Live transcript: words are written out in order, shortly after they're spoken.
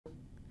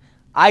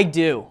I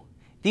do.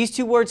 These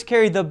two words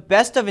carry the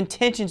best of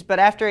intentions, but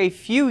after a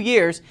few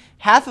years,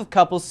 half of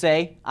couples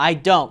say, I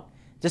don't.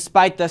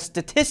 Despite the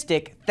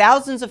statistic,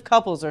 thousands of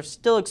couples are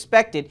still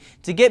expected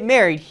to get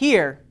married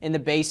here in the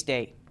Bay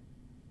State.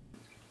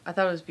 I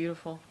thought it was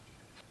beautiful.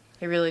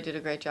 He really did a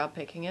great job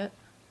picking it.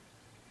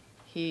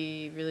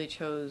 He really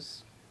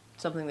chose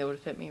something that would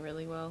fit me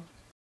really well.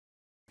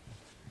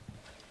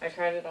 I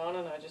tried it on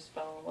and I just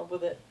fell in love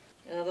with it.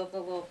 And I love the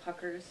little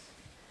puckers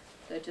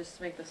that just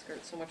make the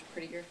skirt so much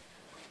prettier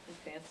and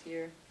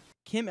fancier.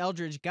 Kim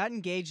Eldridge got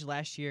engaged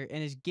last year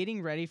and is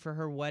getting ready for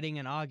her wedding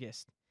in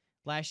August.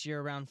 Last year,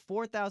 around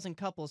 4,000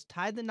 couples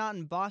tied the knot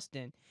in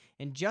Boston,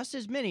 and just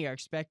as many are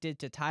expected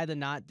to tie the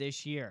knot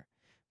this year.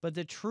 But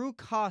the true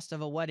cost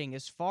of a wedding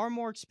is far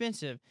more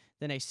expensive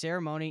than a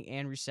ceremony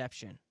and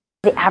reception.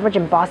 The average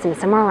in Boston is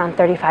somewhere around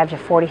 $35,000 to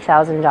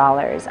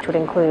 $40,000, which would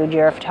include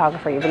your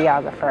photographer, your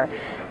videographer,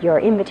 your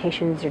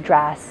invitations, your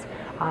dress,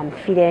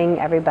 feeding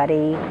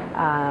everybody,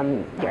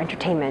 your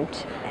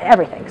entertainment,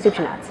 everything, soup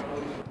to nuts.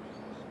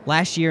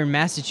 Last year in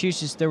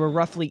Massachusetts, there were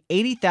roughly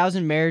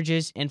 80,000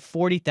 marriages and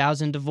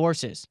 40,000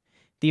 divorces.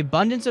 The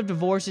abundance of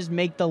divorces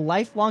make the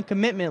lifelong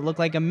commitment look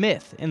like a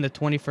myth in the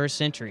 21st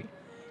century.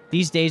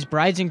 These days,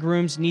 brides and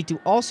grooms need to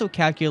also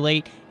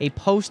calculate a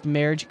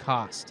post-marriage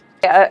cost.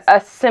 A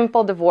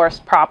simple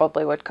divorce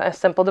probably would, a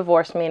simple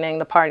divorce meaning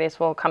the parties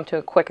will come to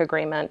a quick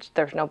agreement,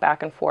 there's no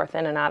back and forth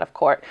in and out of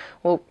court,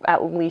 will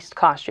at least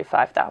cost you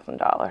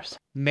 $5,000.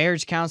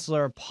 Marriage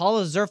counselor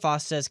Paula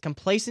Zerfoss says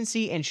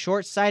complacency and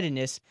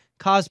short-sightedness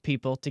cause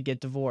people to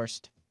get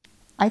divorced.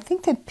 I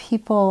think that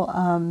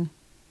people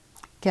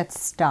get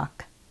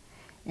stuck.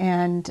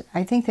 And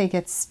I think they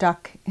get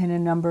stuck in a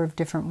number of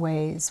different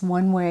ways.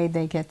 One way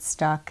they get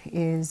stuck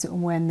is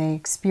when they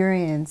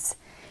experience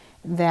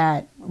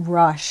that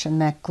rush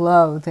and that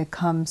glow that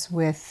comes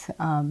with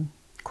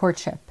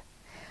courtship.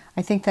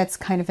 I think that's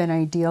kind of an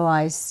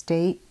idealized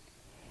state,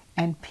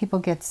 and people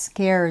get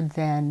scared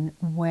then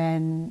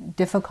when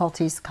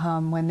difficulties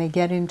come, when they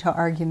get into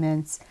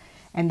arguments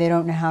and they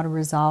don't know how to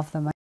resolve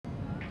them.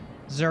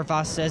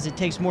 Zerfoss says it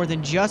takes more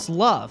than just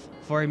love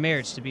for a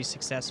marriage to be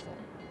successful.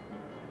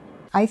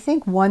 I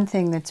think one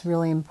thing that's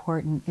really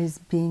important is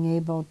being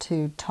able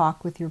to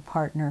talk with your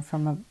partner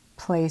from a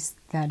place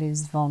that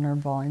is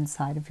vulnerable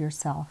inside of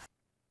yourself.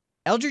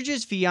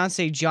 Eldridge's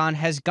fiancé John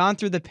has gone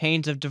through the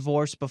pains of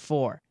divorce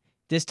before.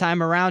 This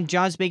time around,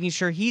 John's making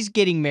sure he's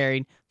getting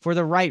married for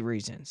the right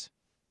reasons.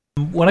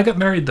 When I got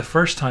married the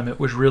first time, it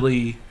was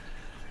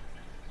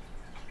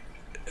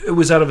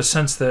out of a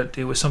sense that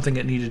it was something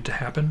that needed to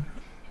happen.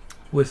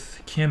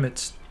 With Kim,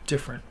 it's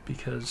different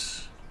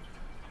because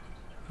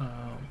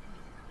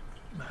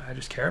I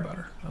just care about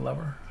her. I love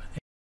her.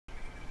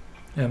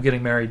 And I'm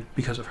getting married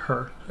because of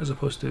her, as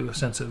opposed to a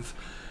sense of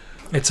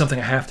it's something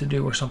I have to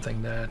do or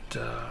something that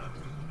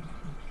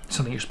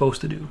something you're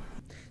supposed to do.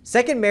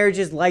 Second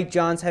marriages like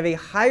John's have a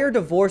higher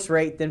divorce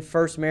rate than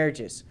first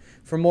marriages.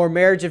 For more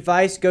marriage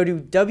advice, go to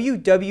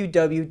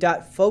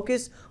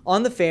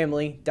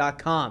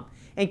www.focusonthefamily.com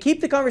and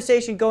keep the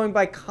conversation going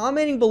by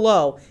commenting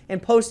below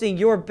and posting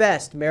your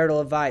best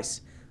marital advice.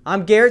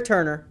 I'm Garrett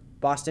Turner,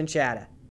 BostonChatah.